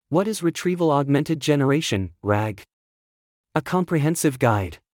What is Retrieval Augmented Generation, RAG? A comprehensive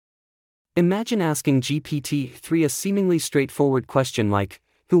guide. Imagine asking GPT-3 a seemingly straightforward question like,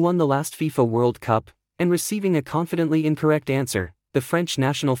 who won the last FIFA World Cup, and receiving a confidently incorrect answer, the French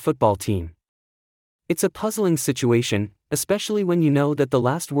national football team. It's a puzzling situation, especially when you know that the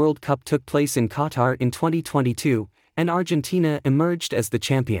last World Cup took place in Qatar in 2022, and Argentina emerged as the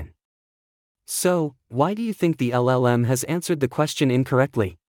champion. So, why do you think the LLM has answered the question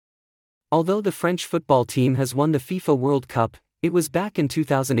incorrectly? Although the French football team has won the FIFA World Cup, it was back in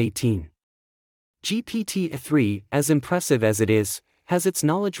 2018. GPT-3, as impressive as it is, has its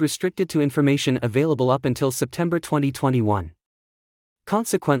knowledge restricted to information available up until September 2021.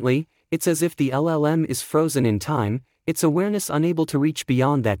 Consequently, it's as if the LLM is frozen in time, its awareness unable to reach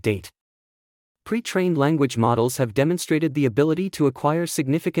beyond that date. Pre-trained language models have demonstrated the ability to acquire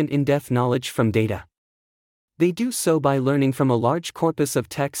significant in-depth knowledge from data. They do so by learning from a large corpus of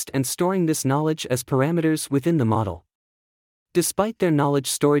text and storing this knowledge as parameters within the model. Despite their knowledge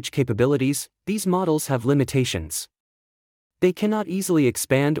storage capabilities, these models have limitations. They cannot easily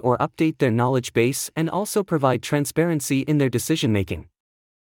expand or update their knowledge base and also provide transparency in their decision-making.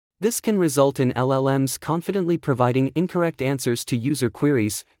 This can result in LLMs confidently providing incorrect answers to user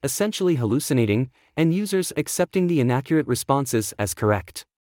queries, essentially hallucinating, and users accepting the inaccurate responses as correct.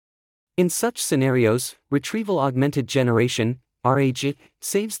 In such scenarios, Retrieval Augmented Generation, RAG,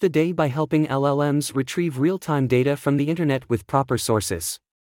 saves the day by helping LLMs retrieve real-time data from the internet with proper sources.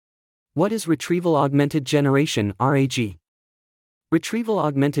 What is Retrieval Augmented Generation, RAG? Retrieval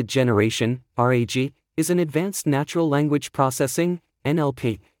Augmented Generation, RAG, is an advanced natural language processing,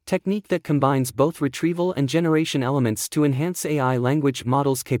 NLP, technique that combines both retrieval and generation elements to enhance AI language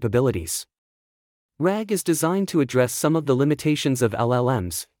models' capabilities. RAG is designed to address some of the limitations of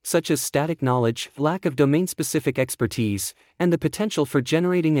LLMs, such as static knowledge, lack of domain-specific expertise, and the potential for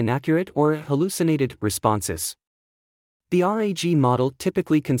generating inaccurate or hallucinated responses. The RAG model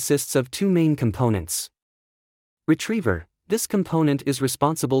typically consists of two main components. Retriever. This component is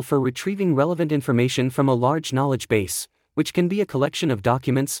responsible for retrieving relevant information from a large knowledge base, which can be a collection of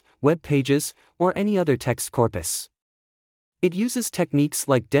documents, web pages, or any other text corpus. It uses techniques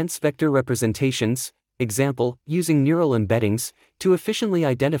like dense vector representations, example, using neural embeddings, to efficiently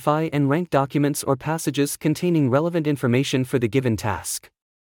identify and rank documents or passages containing relevant information for the given task.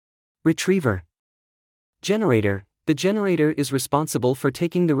 Retriever. Generator. The generator is responsible for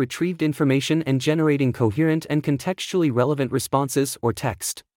taking the retrieved information and generating coherent and contextually relevant responses or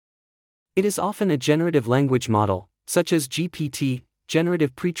text. It is often a generative language model, such as GPT,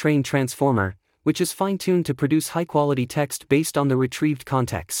 Generative Pre-trained Transformer, which is fine-tuned to produce high-quality text based on the retrieved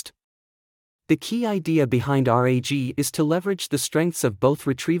context. The key idea behind RAG is to leverage the strengths of both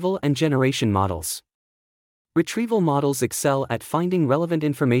retrieval and generation models. Retrieval models excel at finding relevant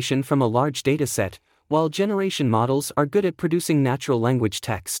information from a large dataset, while generation models are good at producing natural language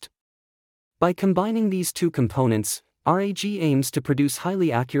text. By combining these two components, RAG aims to produce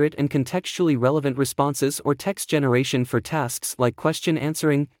highly accurate and contextually relevant responses or text generation for tasks like question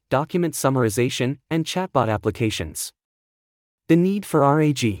answering, document summarization, and chatbot applications. The need for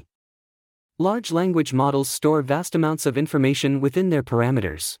RAG. Large language models store vast amounts of information within their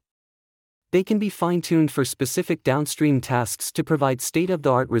parameters. They can be fine-tuned for specific downstream tasks to provide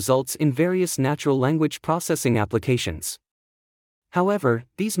state-of-the-art results in various natural language processing applications. However,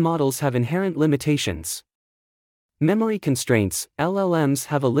 these models have inherent limitations. Memory constraints. LLMs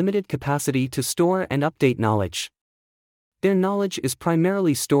have a limited capacity to store and update knowledge. Their knowledge is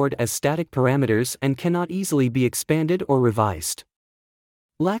primarily stored as static parameters and cannot easily be expanded or revised.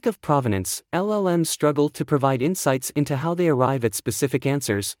 Lack of provenance. LLMs struggle to provide insights into how they arrive at specific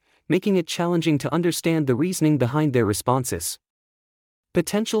answers, making it challenging to understand the reasoning behind their responses.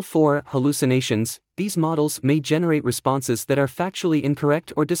 Potential for hallucinations. These models may generate responses that are factually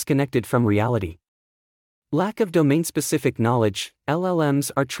incorrect or disconnected from reality. Lack of domain-specific knowledge. LLMs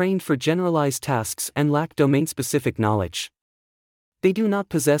are trained for generalized tasks and lack domain-specific knowledge. They do not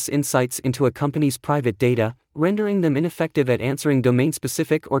possess insights into a company's private data, rendering them ineffective at answering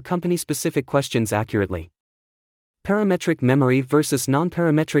domain-specific or company-specific questions accurately. Parametric memory versus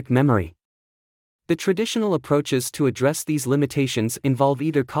non-parametric memory. The traditional approaches to address these limitations involve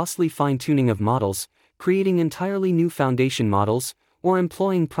either costly fine-tuning of models, creating entirely new foundation models, or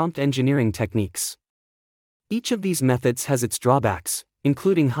employing prompt engineering techniques. Each of these methods has its drawbacks,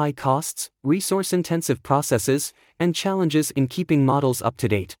 including high costs, resource-intensive processes, and challenges in keeping models up to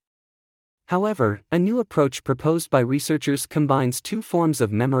date. However, a new approach proposed by researchers combines two forms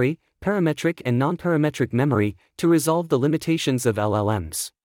of memory, parametric and non-parametric memory, to resolve the limitations of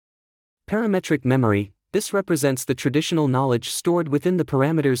LLMs. Parametric memory. this represents the traditional knowledge stored within the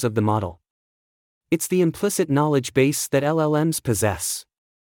parameters of the model. It's the implicit knowledge base that LLMs possess.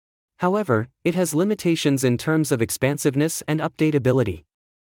 However, it has limitations in terms of expansiveness and updatability.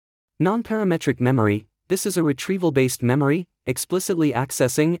 Non-parametric memory: this is a retrieval-based memory, explicitly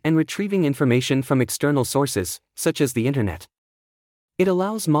accessing and retrieving information from external sources, such as the Internet. It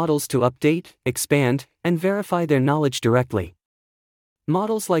allows models to update, expand, and verify their knowledge directly.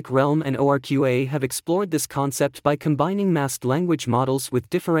 Models like Realm and ORQA have explored this concept by combining masked language models with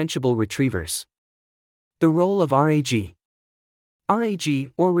differentiable retrievers. The role of RAG.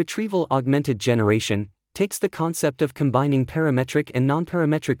 RAG, or Retrieval Augmented Generation, takes the concept of combining parametric and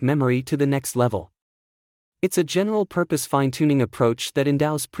non-parametric memory to the next level. It's a general-purpose fine-tuning approach that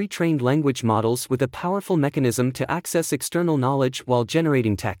endows pre-trained language models with a powerful mechanism to access external knowledge while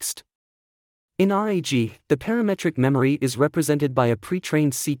generating text. In RAG, the parametric memory is represented by a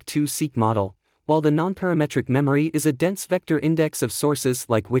pre-trained seek-to-seek model, while the non-parametric memory is a dense vector index of sources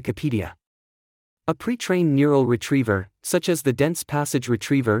like Wikipedia. A pre-trained neural retriever, such as the Dense Passage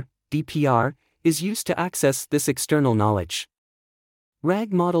Retriever, DPR, is used to access this external knowledge.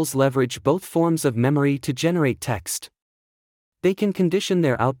 RAG models leverage both forms of memory to generate text. They can condition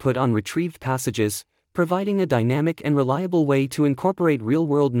their output on retrieved passages, providing a dynamic and reliable way to incorporate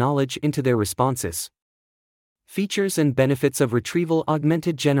real-world knowledge into their responses. Features and benefits of Retrieval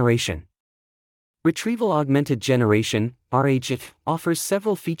Augmented Generation. Retrieval Augmented Generation, RAG, offers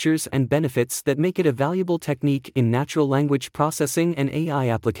several features and benefits that make it a valuable technique in natural language processing and AI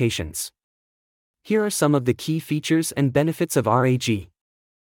applications. Here are some of the key features and benefits of RAG.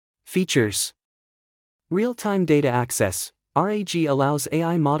 Features. Real-time data access. RAG allows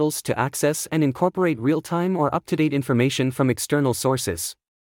AI models to access and incorporate real-time or up-to-date information from external sources.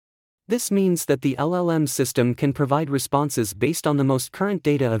 This means that the LLM system can provide responses based on the most current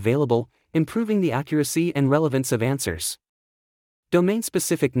data available, improving the accuracy and relevance of answers.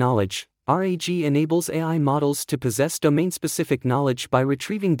 Domain-specific knowledge. RAG enables AI models to possess domain-specific knowledge by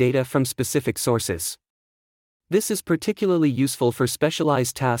retrieving data from specific sources. This is particularly useful for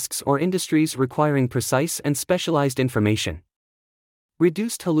specialized tasks or industries requiring precise and specialized information.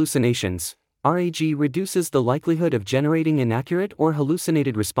 Reduced hallucinations. RAG reduces the likelihood of generating inaccurate or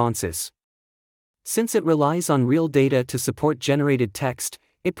hallucinated responses. Since it relies on real data to support generated text,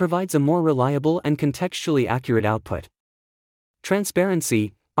 it provides a more reliable and contextually accurate output.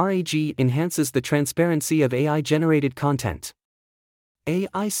 Transparency. RAG enhances the transparency of AI-generated content.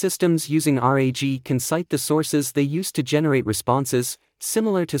 AI systems using RAG can cite the sources they use to generate responses,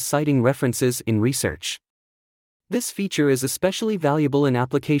 similar to citing references in research. This feature is especially valuable in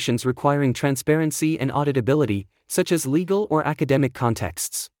applications requiring transparency and auditability, such as legal or academic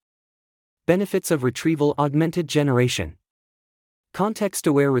contexts. Benefits of Retrieval Augmented Generation.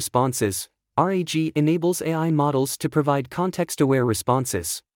 Context-aware responses. RAG enables AI models to provide context-aware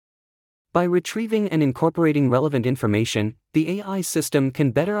responses. By retrieving and incorporating relevant information, the AI system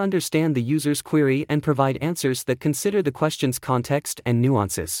can better understand the user's query and provide answers that consider the question's context and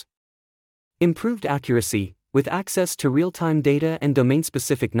nuances. Improved accuracy. With access to real-time data and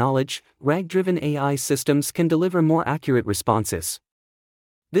domain-specific knowledge, RAG-driven AI systems can deliver more accurate responses.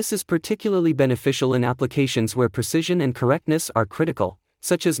 This is particularly beneficial in applications where precision and correctness are critical,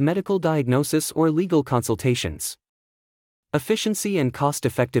 such as medical diagnosis or legal consultations. Efficiency and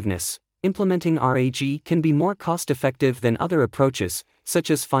cost-effectiveness. Implementing RAG can be more cost-effective than other approaches, such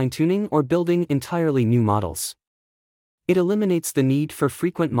as fine-tuning or building entirely new models. It eliminates the need for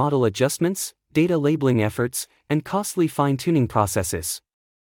frequent model adjustments, data labeling efforts, and costly fine-tuning processes.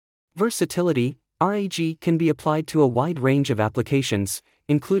 Versatility. RAG can be applied to a wide range of applications,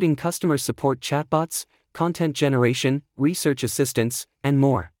 including customer support chatbots, content generation, research assistants, and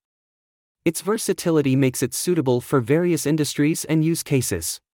more. Its versatility makes it suitable for various industries and use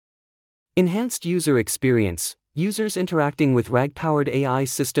cases. Enhanced user experience. Users interacting with RAG-powered AI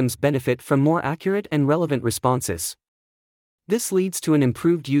systems benefit from more accurate and relevant responses. This leads to an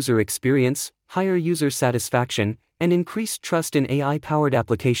improved user experience, higher user satisfaction, and increased trust in AI-powered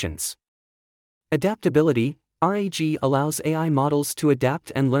applications. Adaptability. RAG allows AI models to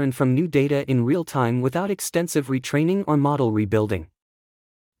adapt and learn from new data in real time without extensive retraining or model rebuilding.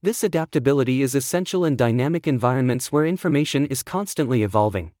 This adaptability is essential in dynamic environments where information is constantly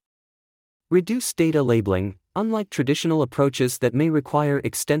evolving. Reduced data labeling. Unlike traditional approaches that may require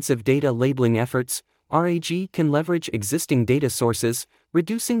extensive data labeling efforts, RAG can leverage existing data sources,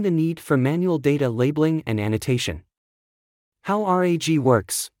 reducing the need for manual data labeling and annotation. How RAG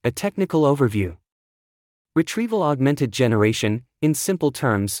works, a technical overview. Retrieval Augmented Generation, in simple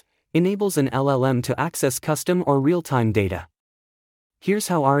terms, enables an LLM to access custom or real-time data. Here's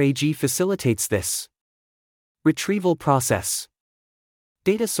how RAG facilitates this. Retrieval process.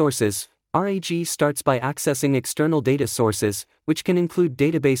 Data sources. RAG starts by accessing external data sources, which can include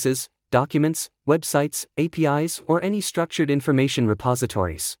databases, documents, websites, APIs, or any structured information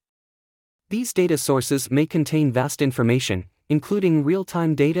repositories. These data sources may contain vast information, including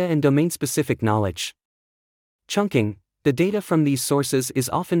real-time data and domain-specific knowledge. Chunking. The data from these sources is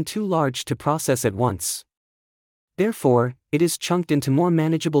often too large to process at once. Therefore, it is chunked into more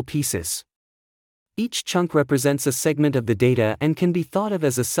manageable pieces. Each chunk represents a segment of the data and can be thought of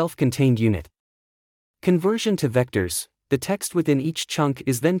as a self-contained unit. Conversion to vectors. The text within each chunk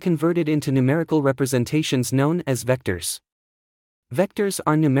is then converted into numerical representations known as vectors. Vectors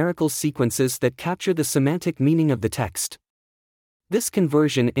are numerical sequences that capture the semantic meaning of the text. This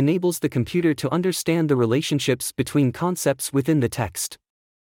conversion enables the computer to understand the relationships between concepts within the text.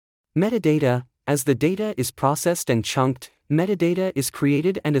 Metadata. As the data is processed and chunked, metadata is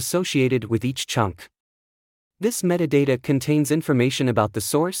created and associated with each chunk. This metadata contains information about the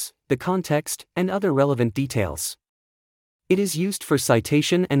source, the context, and other relevant details. It is used for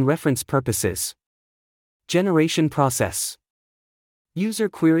citation and reference purposes. Generation process. User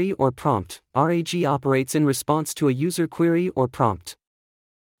query or prompt. RAG operates in response to a user query or prompt.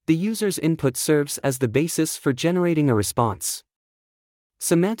 The user's input serves as the basis for generating a response.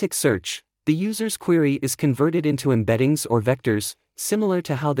 Semantic search. The user's query is converted into embeddings or vectors, similar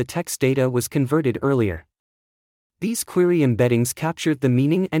to how the text data was converted earlier. These query embeddings capture the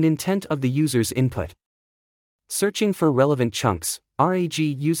meaning and intent of the user's input. Searching for relevant chunks. RAG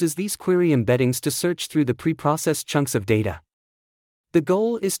uses these query embeddings to search through the preprocessed chunks of data. The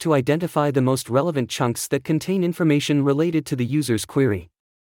goal is to identify the most relevant chunks that contain information related to the user's query.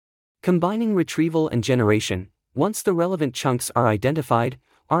 Combining retrieval and generation. Once the relevant chunks are identified,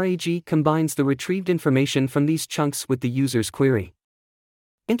 RAG combines the retrieved information from these chunks with the user's query.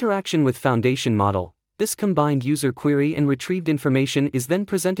 Interaction with foundation model. This combined user query and retrieved information is then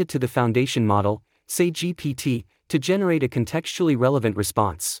presented to the foundation model, say GPT, to generate a contextually relevant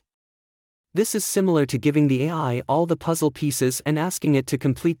response. This is similar to giving the AI all the puzzle pieces and asking it to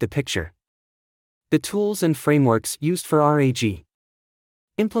complete the picture. The tools and frameworks used for RAG.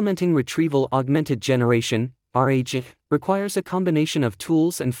 Implementing retrieval augmented generation, RAG, requires a combination of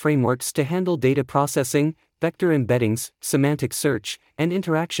tools and frameworks to handle data processing, vector embeddings, semantic search, and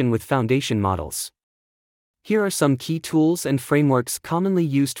interaction with foundation models. Here are some key tools and frameworks commonly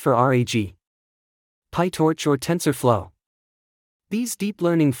used for RAG. PyTorch or TensorFlow. These deep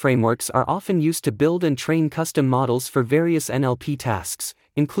learning frameworks are often used to build and train custom models for various NLP tasks,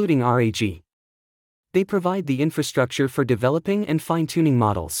 including RAG. They provide the infrastructure for developing and fine-tuning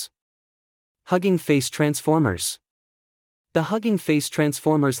models. Hugging Face Transformers. The Hugging Face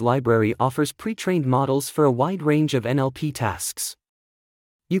Transformers library offers pre-trained models for a wide range of NLP tasks.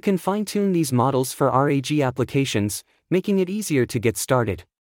 You can fine-tune these models for RAG applications, making it easier to get started.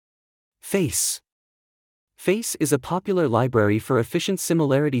 Face. Face is a popular library for efficient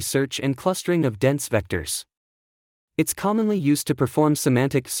similarity search and clustering of dense vectors. It's commonly used to perform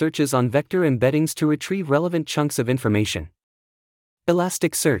semantic searches on vector embeddings to retrieve relevant chunks of information.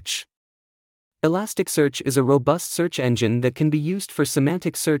 Elasticsearch. Elasticsearch is a robust search engine that can be used for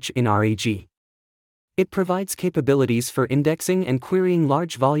semantic search in RAG. It provides capabilities for indexing and querying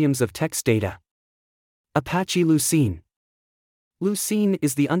large volumes of text data. Apache Lucene. Lucene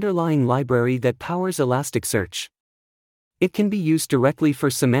is the underlying library that powers Elasticsearch. It can be used directly for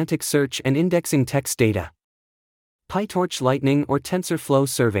semantic search and indexing text data. PyTorch Lightning or TensorFlow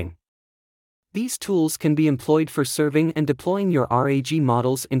Serving. These tools can be employed for serving and deploying your RAG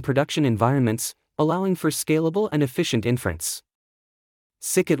models in production environments, allowing for scalable and efficient inference.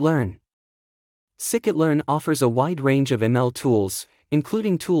 Scikit-learn. Scikit-learn offers a wide range of ML tools,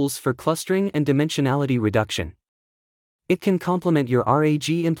 including tools for clustering and dimensionality reduction. It can complement your RAG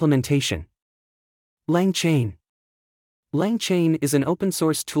implementation. LangChain. LangChain is an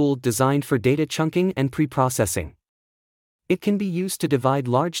open-source tool designed for data chunking and preprocessing. It can be used to divide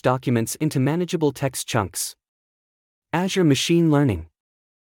large documents into manageable text chunks. Azure Machine Learning.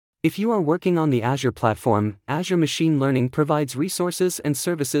 If you are working on the Azure platform, Azure Machine Learning provides resources and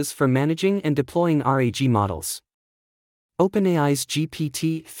services for managing and deploying RAG models. OpenAI's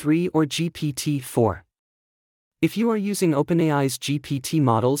GPT-3 or GPT-4. If you are using OpenAI's GPT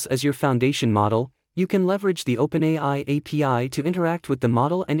models as your foundation model, you can leverage the OpenAI API to interact with the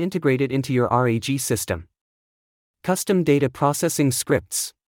model and integrate it into your RAG system. Custom data processing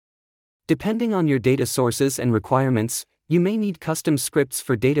scripts. Depending on your data sources and requirements, you may need custom scripts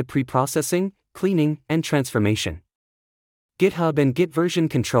for data preprocessing, cleaning, and transformation. GitHub and Git version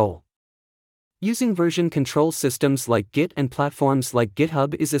control. Using version control systems like Git and platforms like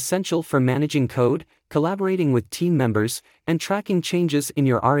GitHub is essential for managing code, collaborating with team members, and tracking changes in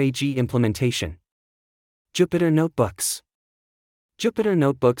your RAG implementation. Jupyter Notebooks. Jupyter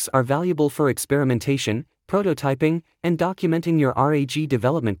Notebooks are valuable for experimentation, prototyping, and documenting your RAG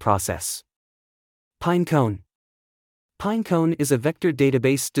development process. Pinecone. Pinecone is a vector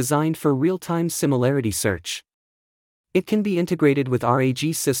database designed for real-time similarity search. It can be integrated with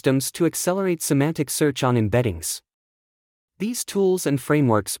RAG systems to accelerate semantic search on embeddings. These tools and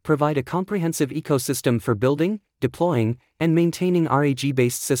frameworks provide a comprehensive ecosystem for building, deploying, and maintaining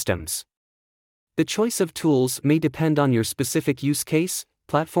RAG-based systems. The choice of tools may depend on your specific use case,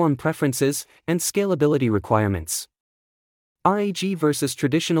 platform preferences, and scalability requirements. RAG versus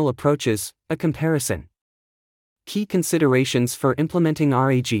traditional approaches, a comparison. Key considerations for implementing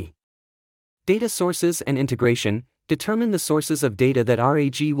RAG. Data sources and integration. Determine the sources of data that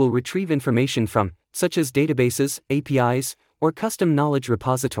RAG will retrieve information from, such as databases, APIs, or custom knowledge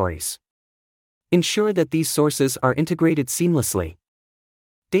repositories. Ensure that these sources are integrated seamlessly.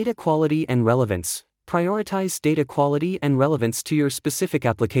 Data quality and relevance. Prioritize data quality and relevance to your specific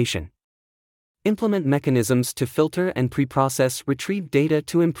application. Implement mechanisms to filter and preprocess retrieved data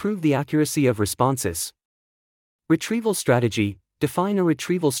to improve the accuracy of responses. Retrieval strategy. Define a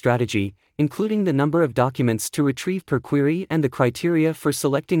retrieval strategy, including the number of documents to retrieve per query and the criteria for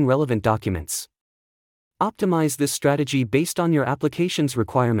selecting relevant documents. Optimize this strategy based on your application's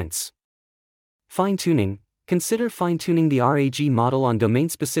requirements. Fine-tuning. Consider fine-tuning the RAG model on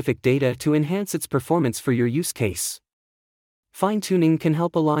domain-specific data to enhance its performance for your use case. Fine-tuning can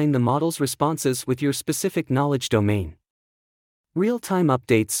help align the model's responses with your specific knowledge domain. Real-time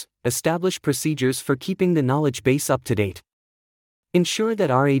updates. Establish procedures for keeping the knowledge base up to date. Ensure that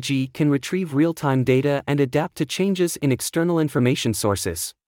RAG can retrieve real-time data and adapt to changes in external information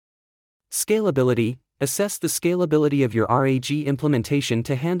sources. Scalability. Assess the scalability of your RAG implementation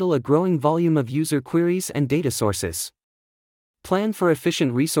to handle a growing volume of user queries and data sources. Plan for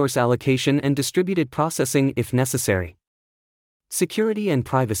efficient resource allocation and distributed processing if necessary. Security and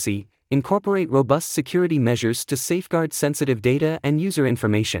privacy. Incorporate robust security measures to safeguard sensitive data and user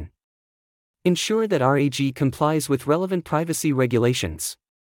information. Ensure that RAG complies with relevant privacy regulations.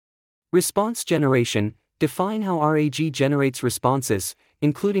 Response generation. Define how RAG generates responses,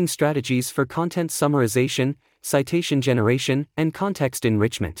 including strategies for content summarization, citation generation, and context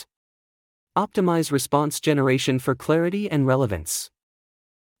enrichment. Optimize response generation for clarity and relevance.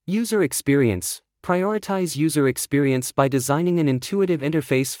 User experience. Prioritize user experience by designing an intuitive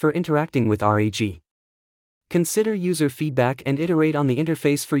interface for interacting with RAG. Consider user feedback and iterate on the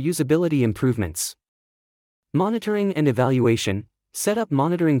interface for usability improvements. Monitoring and evaluation. Set up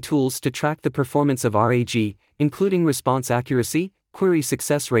monitoring tools to track the performance of RAG, including response accuracy, query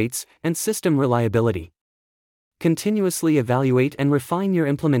success rates, and system reliability. Continuously evaluate and refine your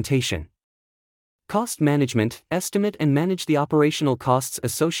implementation. Cost management. Estimate and manage the operational costs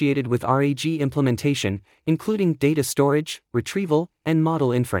associated with RAG implementation, including data storage, retrieval, and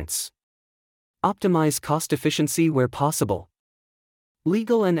model inference. Optimize cost efficiency where possible.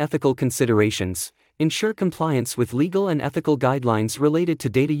 Legal and ethical considerations. Ensure compliance with legal and ethical guidelines related to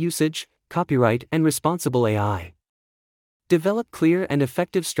data usage, copyright, and responsible AI. Develop clear and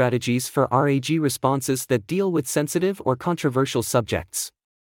effective strategies for RAG responses that deal with sensitive or controversial subjects.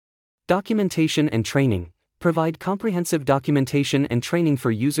 Documentation and training. Provide comprehensive documentation and training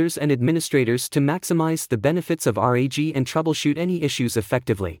for users and administrators to maximize the benefits of RAG and troubleshoot any issues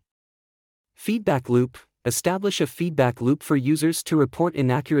effectively. Feedback loop. Establish a feedback loop for users to report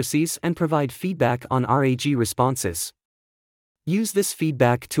inaccuracies and provide feedback on RAG responses. Use this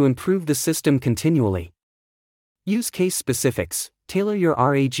feedback to improve the system continually. Use case specifics. Tailor your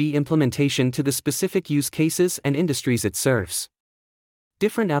RAG implementation to the specific use cases and industries it serves.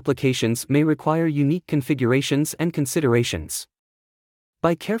 Different applications may require unique configurations and considerations.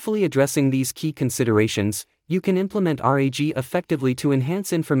 By carefully addressing these key considerations, you can implement RAG effectively to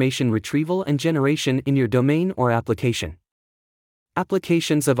enhance information retrieval and generation in your domain or application.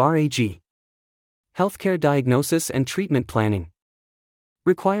 Applications of RAG. Healthcare diagnosis and treatment planning.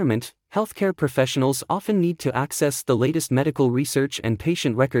 Requirement: healthcare professionals often need to access the latest medical research and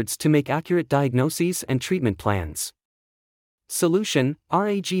patient records to make accurate diagnoses and treatment plans. Solution: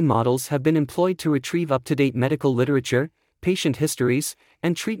 RAG models have been employed to retrieve up-to-date medical literature, patient histories,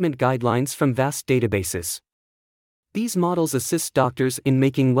 and treatment guidelines from vast databases. These models assist doctors in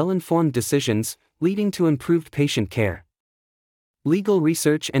making well-informed decisions, leading to improved patient care. Legal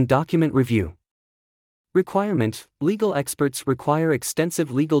research and document review. Requirement: legal experts require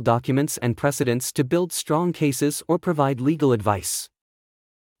extensive legal documents and precedents to build strong cases or provide legal advice.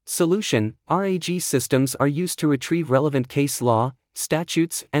 Solution: RAG systems are used to retrieve relevant case law,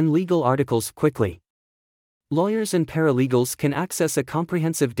 statutes, and legal articles quickly. Lawyers and paralegals can access a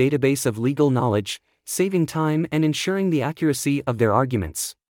comprehensive database of legal knowledge, saving time and ensuring the accuracy of their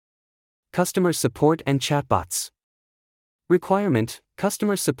arguments. Customer support and chatbots. Requirement: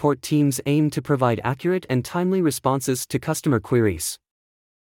 customer support teams aim to provide accurate and timely responses to customer queries.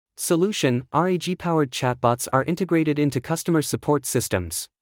 Solution: RAG-powered chatbots are integrated into customer support systems.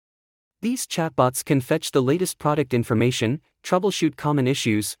 These chatbots can fetch the latest product information, troubleshoot common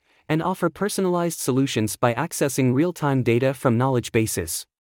issues, and offer personalized solutions by accessing real-time data from knowledge bases.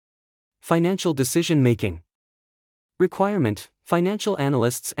 Financial decision-making. Requirement: financial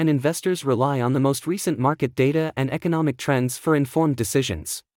analysts and investors rely on the most recent market data and economic trends for informed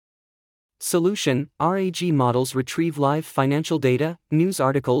decisions. Solution: RAG models retrieve live financial data, news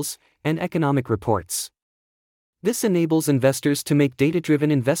articles, and economic reports. This enables investors to make data-driven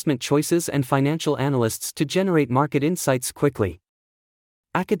investment choices and financial analysts to generate market insights quickly.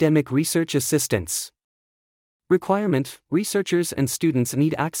 Academic research assistance. Requirement: researchers and students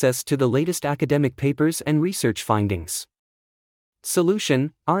need access to the latest academic papers and research findings.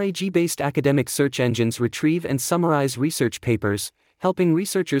 Solution: RAG-based academic search engines retrieve and summarize research papers, helping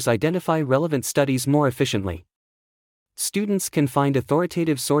researchers identify relevant studies more efficiently. Students can find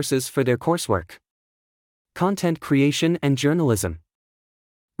authoritative sources for their coursework. Content creation and journalism.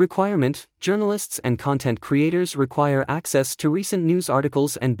 Requirement: journalists and content creators require access to recent news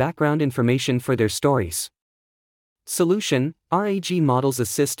articles and background information for their stories. Solution: RAG models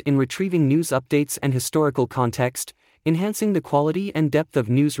assist in retrieving news updates and historical context, enhancing the quality and depth of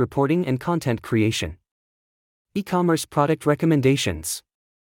news reporting and content creation. E-commerce product recommendations.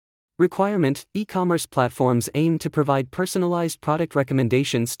 Requirement: e-commerce platforms aim to provide personalized product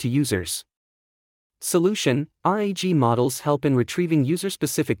recommendations to users. Solution: RAG models help in retrieving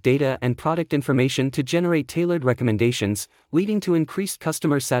user-specific data and product information to generate tailored recommendations, leading to increased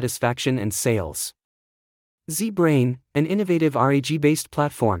customer satisfaction and sales. ZBrain, an innovative RAG-based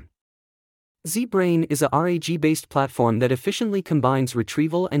platform. ZBrain is a RAG-based platform that efficiently combines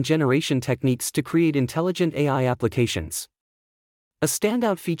retrieval and generation techniques to create intelligent AI applications. A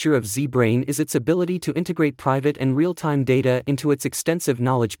standout feature of ZBrain is its ability to integrate private and real-time data into its extensive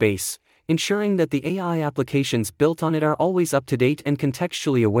knowledge base, ensuring that the AI applications built on it are always up-to-date and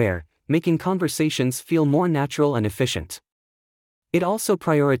contextually aware, making conversations feel more natural and efficient. It also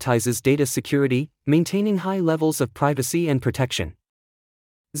prioritizes data security, maintaining high levels of privacy and protection.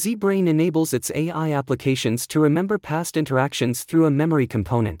 ZBrain enables its AI applications to remember past interactions through a memory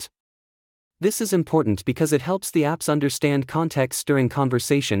component. This is important because it helps the apps understand context during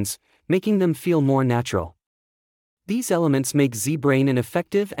conversations, making them feel more natural. These elements make ZBrain an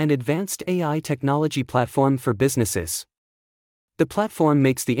effective and advanced AI technology platform for businesses. The platform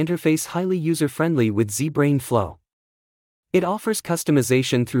makes the interface highly user-friendly with ZBrain Flow. It offers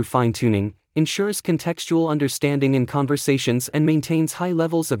customization through fine-tuning, ensures contextual understanding in conversations, and maintains high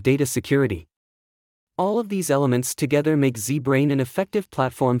levels of data security. All of these elements together make ZBrain an effective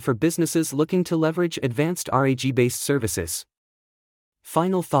platform for businesses looking to leverage advanced RAG-based services.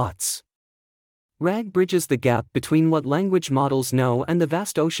 Final thoughts. RAG bridges the gap between what language models know and the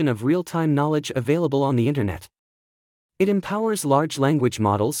vast ocean of real-time knowledge available on the internet. It empowers large language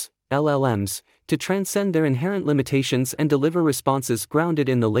models, LLMs, to transcend their inherent limitations and deliver responses grounded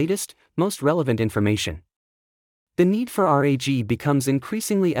in the latest, most relevant information. The need for RAG becomes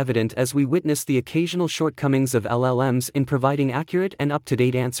increasingly evident as we witness the occasional shortcomings of LLMs in providing accurate and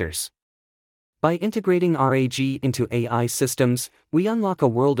up-to-date answers. By integrating RAG into AI systems, we unlock a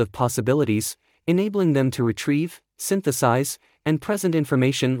world of possibilities, enabling them to retrieve, synthesize, and present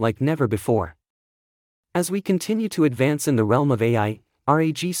information like never before. As we continue to advance in the realm of AI,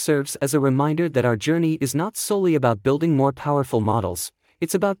 RAG serves as a reminder that our journey is not solely about building more powerful models,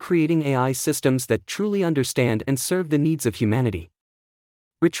 it's about creating AI systems that truly understand and serve the needs of humanity.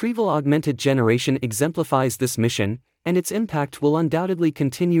 Retrieval augmented generation exemplifies this mission, and its impact will undoubtedly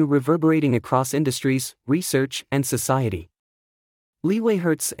continue reverberating across industries, research, and society.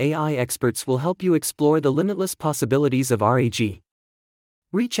 LeewayHertz AI experts will help you explore the limitless possibilities of RAG.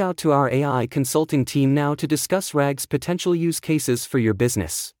 Reach out to our AI consulting team now to discuss RAG's potential use cases for your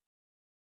business.